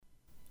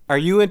Are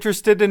you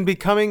interested in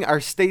becoming our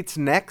state's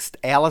next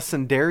Alice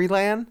in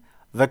Dairyland?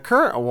 The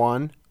current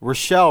one,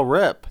 Rochelle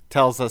Ripp,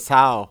 tells us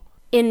how.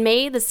 In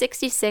May, the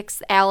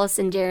 66th Alice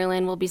in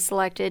Dairyland will be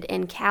selected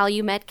in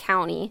Calumet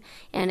County,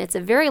 and it's a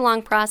very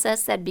long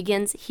process that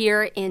begins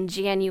here in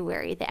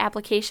January. The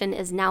application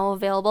is now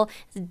available.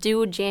 It's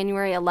due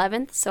January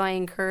 11th, so I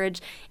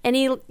encourage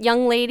any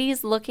young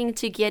ladies looking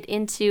to get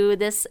into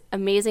this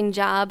amazing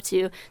job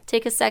to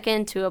take a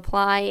second to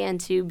apply and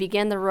to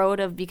begin the road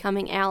of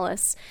becoming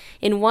Alice.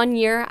 In 1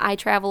 year, I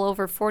travel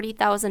over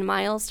 40,000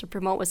 miles to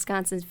promote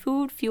Wisconsin's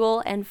food,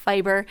 fuel, and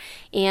fiber,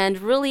 and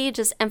really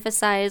just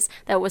emphasize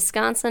that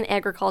Wisconsin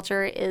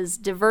agriculture is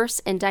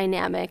diverse and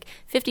dynamic,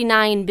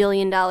 $59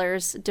 billion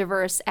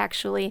diverse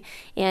actually,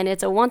 and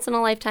it's a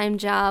once-in-a-lifetime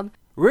job.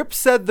 Ripp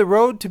said the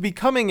road to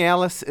becoming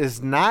Alice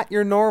is not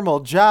your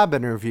normal job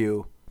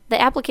interview. The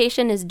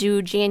application is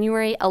due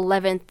January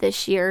 11th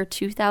this year,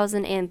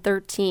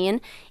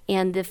 2013,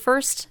 and the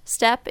first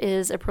step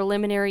is a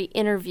preliminary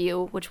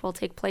interview, which will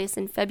take place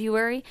in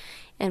February,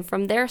 and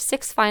from there,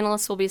 6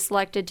 finalists will be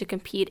selected to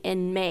compete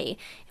in May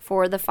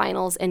for the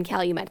finals in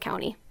Calumet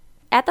County.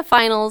 At the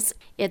finals,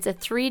 it's a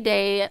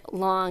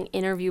 3-day-long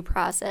interview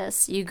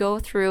process. You go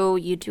through,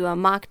 you do a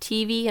mock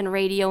TV and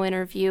radio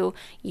interview,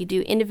 you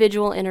do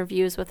individual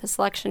interviews with a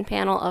selection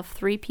panel of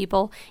 3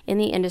 people in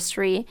the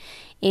industry,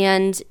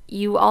 and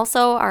you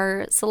also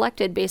are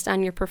selected based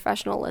on your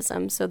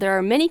professionalism. So there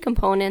are many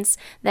components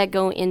that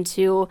go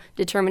into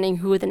determining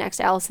who the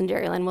next Alice in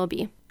Dairyland will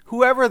be.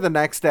 Whoever the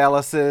next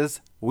Alice is,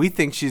 we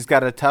think she's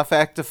got a tough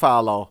act to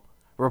follow.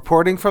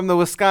 Reporting from the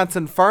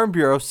Wisconsin Farm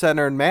Bureau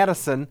Center in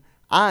Madison,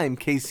 I'm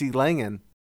Casey Langen.